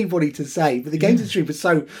for anybody to say, but the games industry was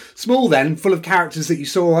so small then, full of characters that you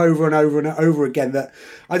saw over and over and over again, that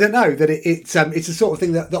I don't know, that it's the sort of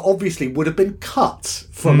thing that obviously would have been cut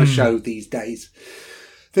from a show these days.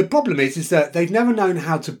 The problem is that they've never known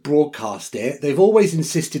how to broadcast it. They've always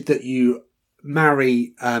insisted that you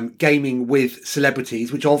marry gaming with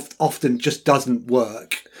celebrities, which often just doesn't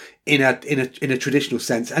work in a traditional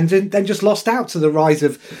sense, and then just lost out to the rise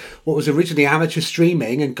of what was originally amateur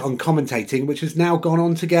streaming and commentating, which has now gone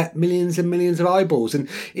on to get millions and millions of eyeballs. And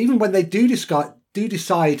even when they do decide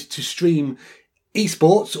to stream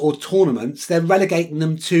esports or tournaments, they're relegating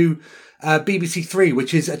them to BBC Three,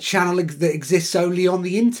 which is a channel that exists only on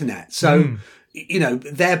the internet. So, you know,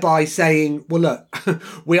 thereby saying, well, look,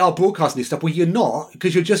 we are broadcasting this stuff. Well, you're not,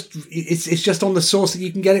 because it's just on the source that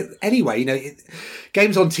you can get it anyway. You know,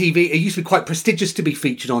 games on TV, it used to be quite prestigious to be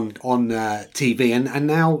featured on TV. And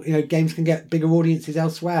now, you know, games can get bigger audiences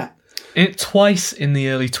elsewhere. Twice in the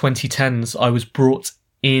early 2010s, I was brought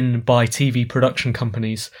in by TV production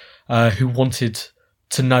companies who wanted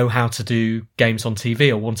to know how to do games on TV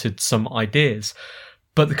or wanted some ideas.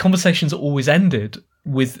 But the conversations always ended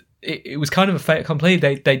with, it was kind of a fait accompli.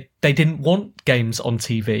 They didn't want games on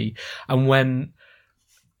TV. And when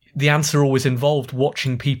the answer always involved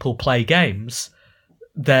watching people play games,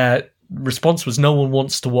 their response was, no one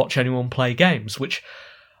wants to watch anyone play games, which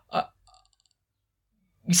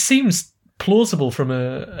seems plausible from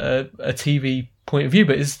a TV point of view,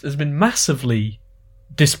 but has been massively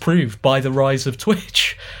disproved by the rise of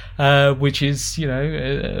Twitch, which is, you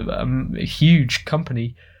know, a huge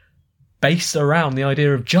company based around the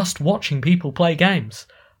idea of just watching people play games,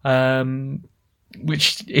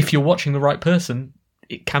 which, if you're watching the right person,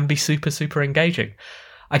 it can be super, super engaging.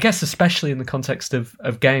 I guess especially in the context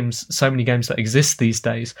of games, so many games that exist these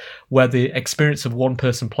days, where the experience of one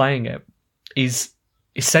person playing it is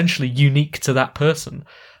essentially unique to that person.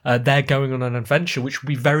 They're going on an adventure which would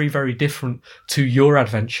be very, very different to your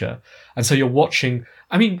adventure. And so you're watching...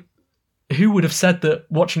 I mean, who would have said that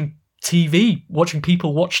watching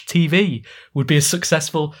people watch TV would be as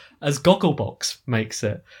successful as Gogglebox makes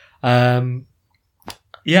it?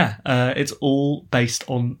 It's all based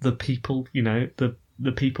on the people, you know,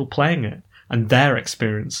 the people playing it and their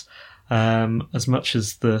experience, as much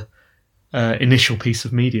as the initial piece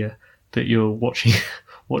of media that you're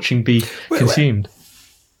watching be consumed.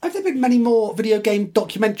 Have there been many more video game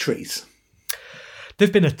documentaries?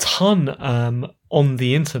 There've been a ton on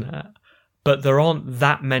the internet, but there aren't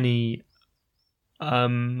that many. There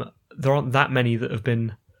aren't that many that have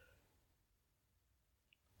been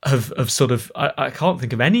have sort of. I can't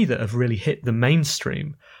think of any that have really hit the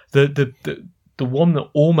mainstream. The one that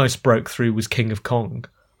almost broke through was King of Kong.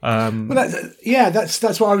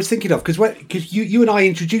 That's what I was thinking of, because you and I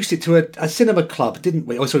introduced it to a cinema club, didn't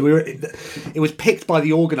we? It was picked by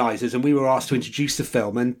the organisers, and we were asked to introduce the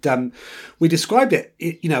film, and we described it,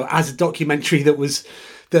 you know, as a documentary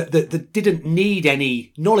that didn't need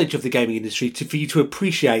any knowledge of the gaming industry for you to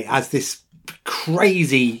appreciate as this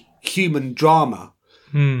crazy human drama.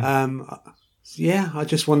 I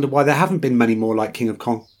just wonder why there haven't been many more like King of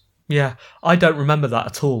Kong. Yeah, I don't remember that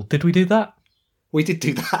at all. Did we do that? We did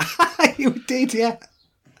do that. You did, yeah.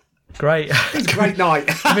 Great. It was a great night.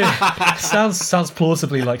 I mean, sounds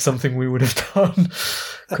plausibly like something we would have done.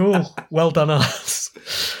 Cool. Well done, us.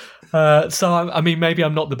 So, I mean, maybe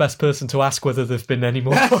I'm not the best person to ask whether there've been any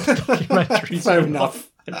more documentaries. Fair enough.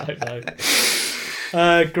 I don't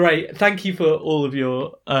know. Great. Thank you for all of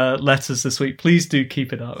your letters this week. Please do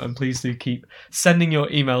keep it up, and please do keep sending your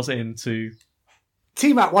emails in to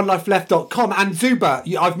team@onelifeleft.com. And Zuba,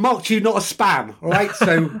 I've marked you not a spam, all right?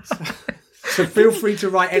 So feel free to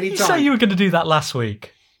write any time. Did you say you were going to do that last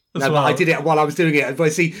week? as No, well. but I did it while I was doing it.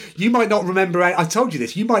 But see, you might not remember. I told you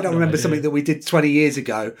this. You might not remember something that we did 20 years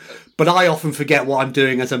ago, but I often forget what I'm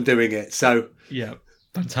doing as I'm doing it. So Yeah,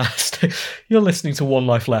 fantastic. You're listening to One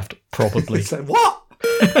Life Left, probably. so what?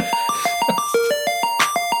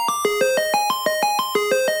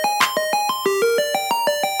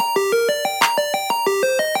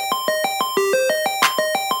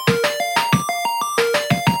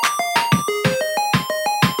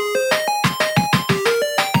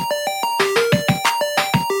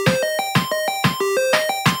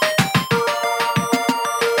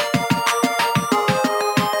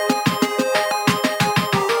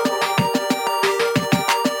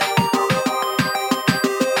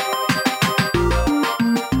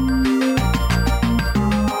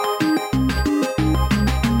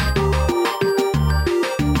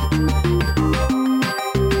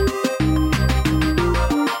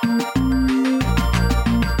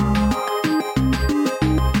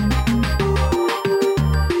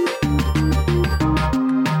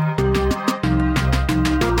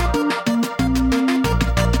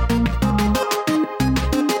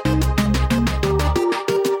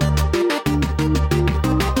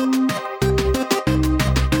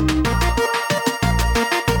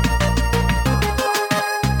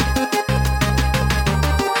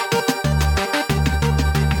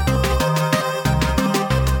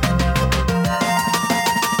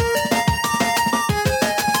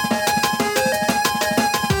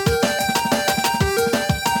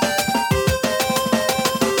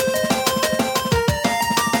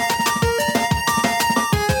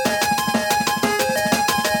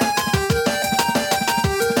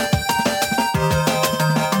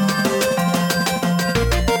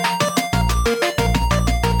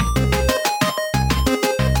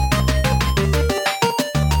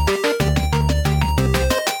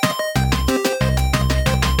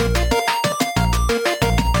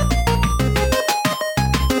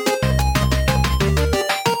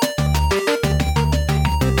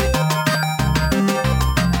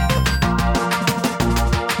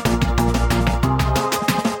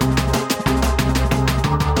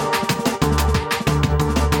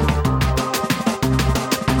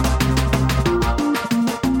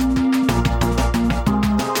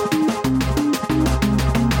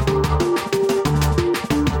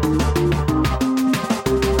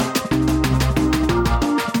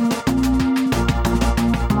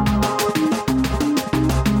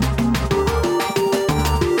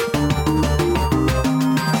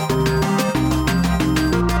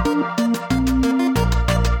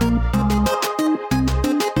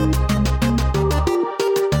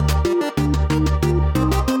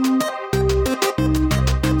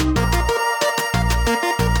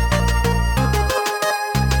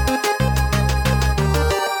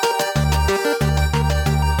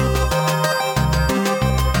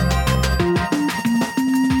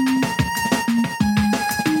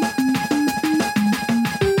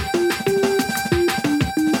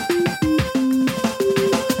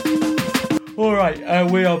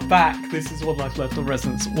 We are back. This is One Life Left on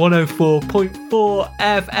Resonance 104.4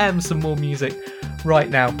 FM. Some more music right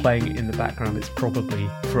now playing in the background. It's probably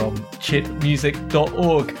from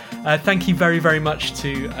chipmusic.org. Thank you very, very much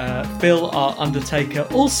to Phil, our Undertaker.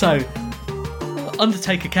 Also,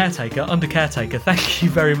 Undertaker Caretaker. Thank you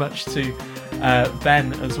very much to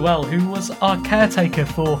Ben as well, who was our caretaker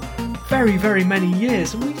for very, very many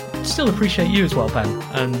years. And we still appreciate you as well, Ben.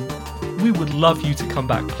 And we would love you to come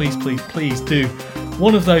back. Please, please, please do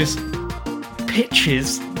one of those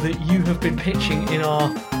pitches that you have been pitching in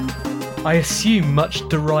our, I assume, much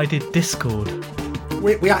derided Discord.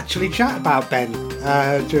 We actually chat about Ben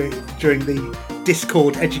during the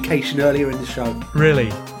Discord education earlier in the show.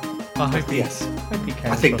 Really? I hope he, yes. Hope he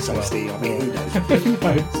cares. I think so, well. Steve. I mean, who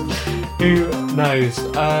knows? Who knows?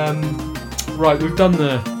 Right, we've done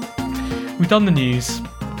the news.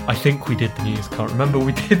 I think we did the news. Can't remember.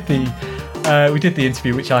 We did the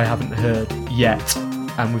interview, which I haven't heard yet,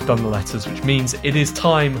 and we've done the letters, which means it is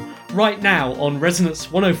time right now on Resonance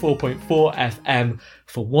 104.4 FM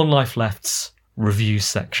for One Life Left's review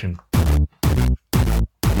section.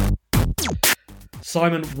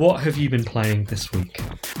 Simon, what have you been playing this week?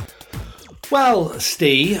 Well,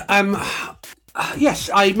 Steve, yes,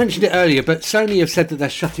 I mentioned it earlier, but Sony have said that they're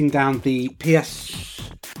shutting down the PSP,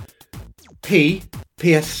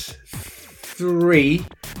 PS3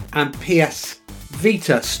 and PS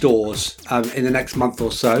Vita stores in the next month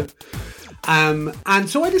or so. And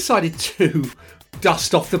so I decided to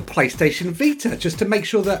dust off the PlayStation Vita just to make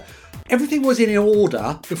sure that everything was in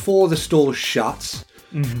order before the stores shut,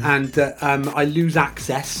 and I lose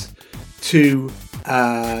access to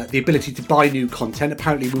the ability to buy new content.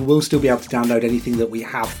 Apparently, we will still be able to download anything that we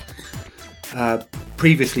have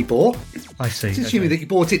previously bought. I see. It's assuming that you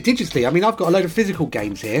bought it digitally. I mean, I've got a load of physical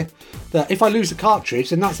games here that if I lose the cartridge,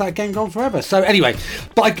 then that's that game gone forever. So anyway,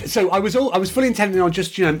 I was fully intending on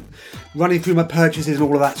just running through my purchases and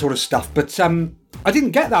all of that sort of stuff. But I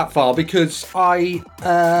didn't get that far because I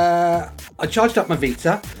charged up my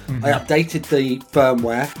Vita. Mm-hmm. I updated the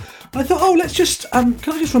firmware. I thought, let's just can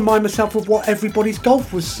I just remind myself of what everybody's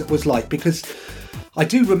golf was like, because I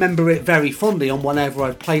do remember it very fondly on whenever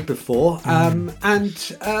I've played before.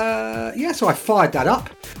 So I fired that up.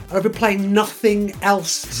 I've been playing nothing else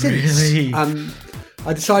since. Really?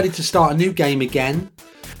 I decided to start a new game again,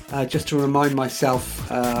 just to remind myself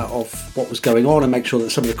of what was going on and make sure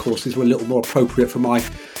that some of the courses were a little more appropriate for my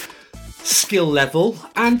skill level.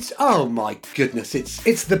 And oh my goodness,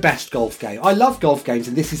 it's the best golf game. I love golf games,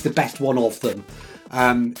 and this is the best one of them.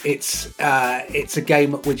 It's a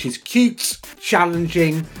game which is cute,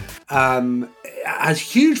 challenging, has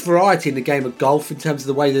huge variety in the game of golf in terms of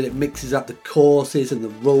the way that it mixes up the courses and the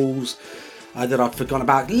rules that I've forgotten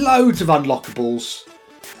about. Loads of unlockables.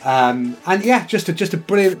 Just a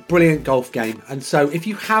brilliant golf game. And so if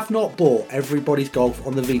you have not bought Everybody's Golf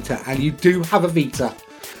on the Vita, and you do have a Vita,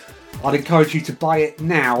 I'd encourage you to buy it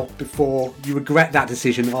now before you regret that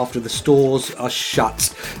decision after the stores are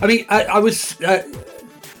shut. I mean,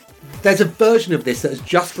 there's a version of this that has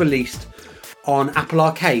just released on Apple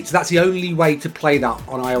Arcade. So that's the only way to play that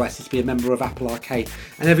on iOS, is to be a member of Apple Arcade.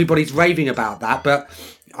 And everybody's raving about that, but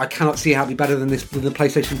I cannot see how it'd be better than the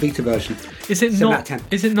PlayStation Vita version. Is it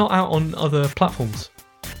not out on other platforms?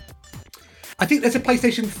 I think there's a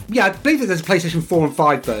PlayStation... Yeah, I believe that there's a PlayStation 4 and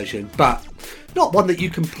 5 version, but not one that you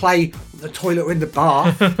can play in the toilet or in the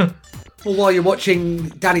bath or while you're watching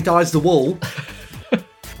Danny Dyer's The Wall.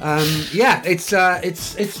 It's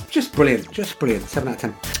just brilliant. Just brilliant. 7 out of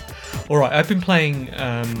 10. All right, I've been playing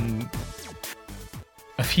a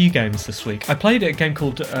few games this week. I played a game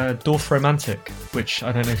called Dorfromantik, which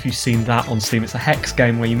I don't know if you've seen that on Steam. It's a hex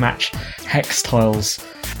game where you match hex tiles.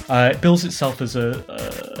 It bills itself as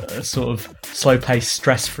a sort of slow-paced,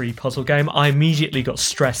 stress-free puzzle game. I immediately got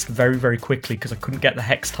stressed very, very quickly because I couldn't get the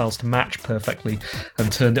hex tiles to match perfectly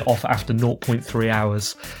and turned it off after 0.3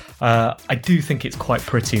 hours. I do think it's quite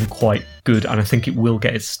pretty and quite good, and I think it will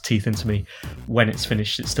get its teeth into me when it's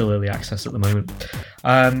finished. It's still early access at the moment.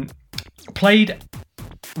 Played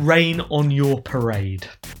Rain on Your Parade.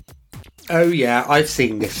 Oh yeah, I've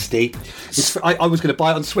seen this, Steve. I was going to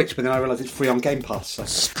buy it on Switch, but then I realised it's free on Game Pass. So.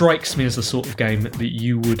 Strikes me as the sort of game that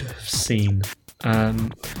you would have seen.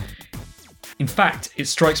 In fact, it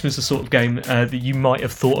strikes me as the sort of game that you might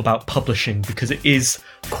have thought about publishing, because it is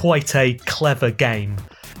quite a clever game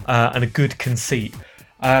and a good conceit.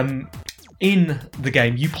 In the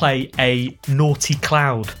game, you play a naughty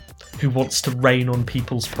cloud who wants to rain on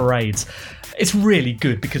people's parades. It's really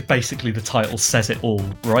good because basically the title says it all,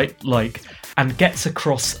 right? And gets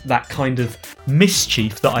across that kind of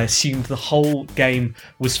mischief that I assumed the whole game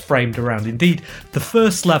was framed around. Indeed, the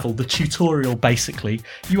first level, the tutorial, basically,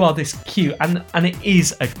 you are this cute, and it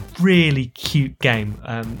is a really cute game.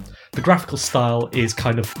 The graphical style is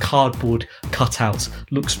kind of cardboard cutouts.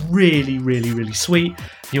 Looks really, really, really sweet.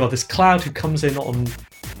 You are this cloud who comes in on...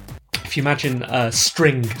 If you imagine a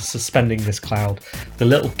string suspending this cloud, the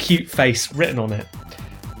little cute face written on it,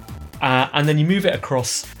 and then you move it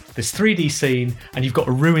across this 3D scene, and you've got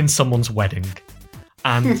to ruin someone's wedding,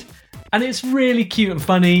 and it's really cute and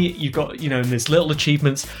funny. You've got, and there's little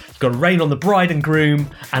achievements. You've got to rain on the bride and groom,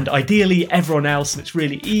 and ideally everyone else, and it's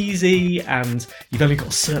really easy. And you've only got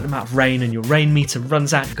a certain amount of rain, and your rain meter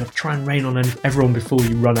runs out. You've got to try and rain on everyone before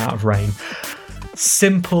you run out of rain.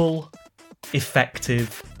 Simple,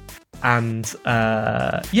 effective. And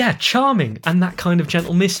charming, and that kind of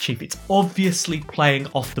gentle mischief. It's obviously playing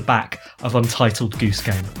off the back of Untitled Goose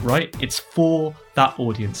Game, right? It's for that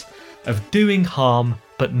audience of doing harm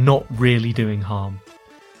but not really doing harm.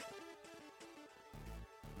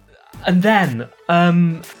 And then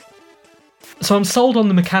so I'm sold on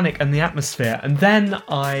the mechanic and the atmosphere, and then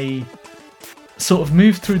I sort of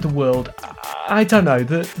moved through the world. I don't know,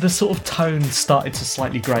 the sort of tone started to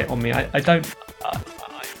slightly grate on me.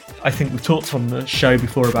 I think we've talked on the show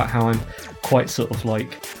before about how I'm quite sort of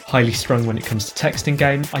highly strung when it comes to texting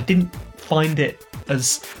games. I didn't find it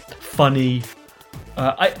as funny.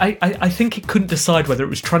 I think it couldn't decide whether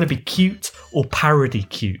it was trying to be cute or parody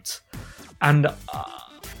cute. And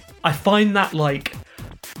I find that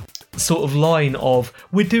sort of line of,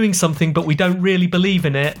 we're doing something but we don't really believe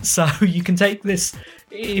in it, so you can take this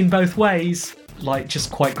in both ways,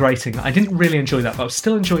 just quite grating. I didn't really enjoy that, but I was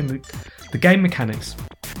still enjoying the game mechanics.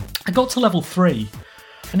 I got to level 3,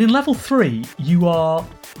 and in level 3 you are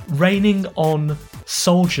raining on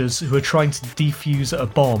soldiers who are trying to defuse a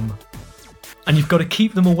bomb, and you've got to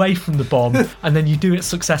keep them away from the bomb, and then you do it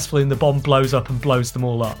successfully and the bomb blows up and blows them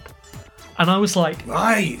all up. And I was like,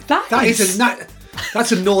 right,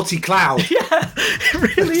 that's a naughty cloud. Yeah,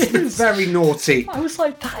 it really is. Very naughty. I was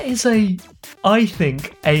like, that is I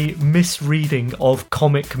think, a misreading of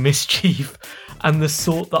comic mischief and the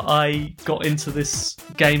sort that I got into this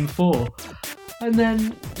game for. And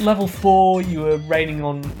then level 4, you were raining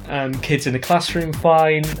on kids in a classroom,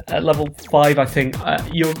 fine. At level 5, I think,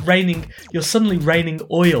 you're suddenly raining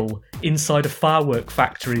oil inside a firework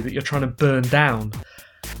factory that you're trying to burn down.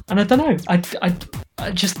 And I don't know,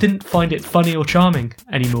 I just didn't find it funny or charming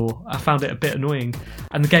anymore. I found it a bit annoying.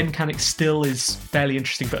 And the game mechanic still is fairly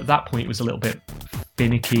interesting, but at that point it was a little bit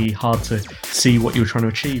finicky, hard to see what you were trying to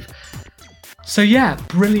achieve. So yeah,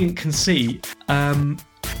 brilliant conceit.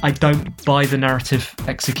 I don't buy the narrative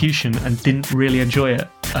execution and didn't really enjoy it.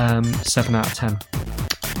 7 out of 10.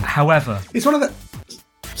 However... It's one of the...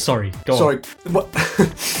 Sorry, go on.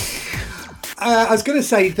 I was going to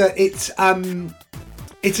say that it's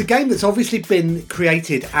a game that's obviously been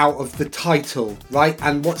created out of the title, right?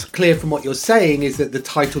 And what's clear from what you're saying is that the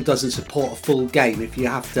title doesn't support a full game if you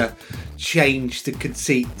have to change the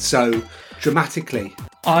conceit so dramatically.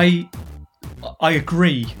 I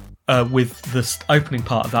agree with the opening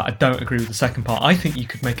part of that. I don't agree with the second part. I think you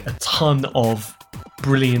could make a ton of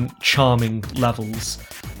brilliant, charming levels,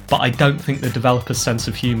 but I don't think the developer's sense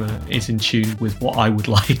of humour is in tune with what I would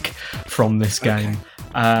like from this game.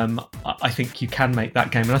 Okay. I think you can make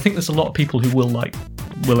that game, and I think there's a lot of people who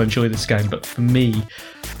will enjoy this game, but for me,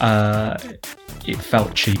 it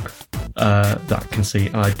felt cheap, that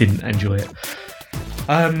conceit, and I didn't enjoy it.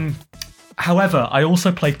 However, I also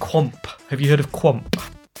played Quomp. Have you heard of Quomp?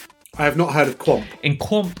 I have not heard of Quomp. In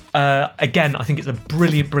Quomp, again, I think it's a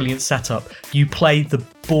brilliant setup. You play the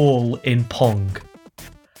ball in Pong.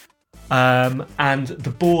 And the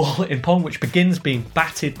ball in Pong, which begins being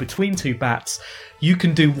batted between two bats, you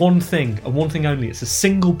can do one thing, and one thing only. It's a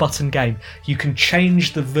single button game. You can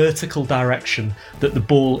change the vertical direction that the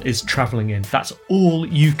ball is travelling in. That's all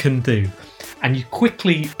you can do. And you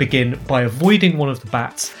quickly begin by avoiding one of the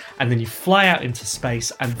bats, and then you fly out into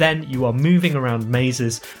space, and then you are moving around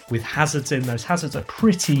mazes with hazards in. Those hazards are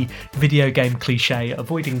pretty video game cliche,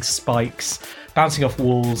 avoiding spikes, bouncing off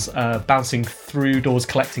walls, bouncing through doors,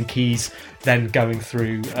 collecting keys, then going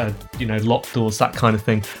through, locked doors, that kind of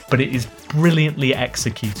thing. But it is brilliantly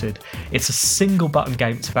executed. It's a single button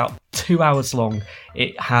game. It's about 2 hours long.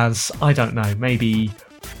 It has, I don't know, maybe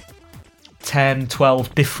 10,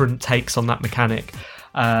 12 different takes on that mechanic.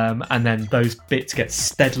 And then those bits get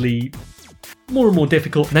steadily more and more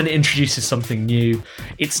difficult, and then it introduces something new.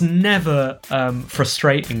 It's never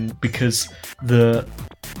frustrating because the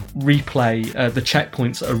replay, the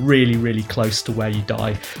checkpoints are really, really close to where you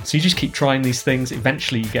die. So you just keep trying these things.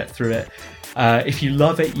 Eventually you get through it. If you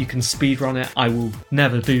love it, you can speedrun it. I will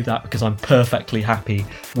never do that because I'm perfectly happy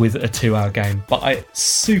with a 2-hour game. But I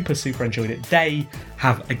super enjoyed it. They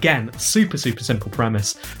have, again, super simple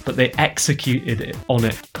premise, but they executed it on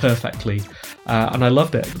it perfectly. And I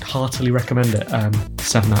loved it. I would heartily recommend it.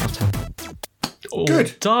 7 out of 10. All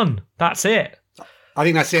good. Done. That's it. I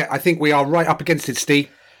think that's it. I think we are right up against it, Steve.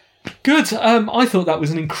 Good. I thought that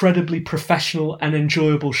was an incredibly professional and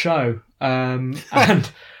enjoyable show.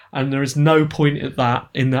 And there is no point in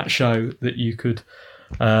that show that you could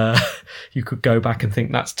go back and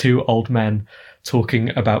think that's two old men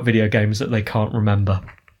talking about video games that they can't remember.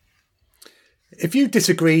 If you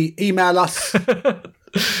disagree, email us.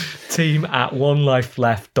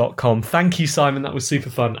 team@onelifeleft.com. Thank you, Simon. That was super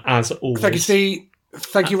fun, as always. Thank you, Steve.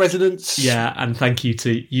 Thank you, residents. Yeah, and thank you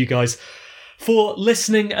to you guys for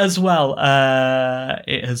listening as well.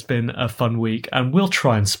 It has been a fun week, and we'll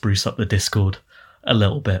try and spruce up the Discord a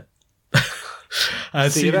little bit.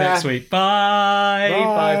 See you next week.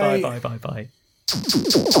 Bye. Bye.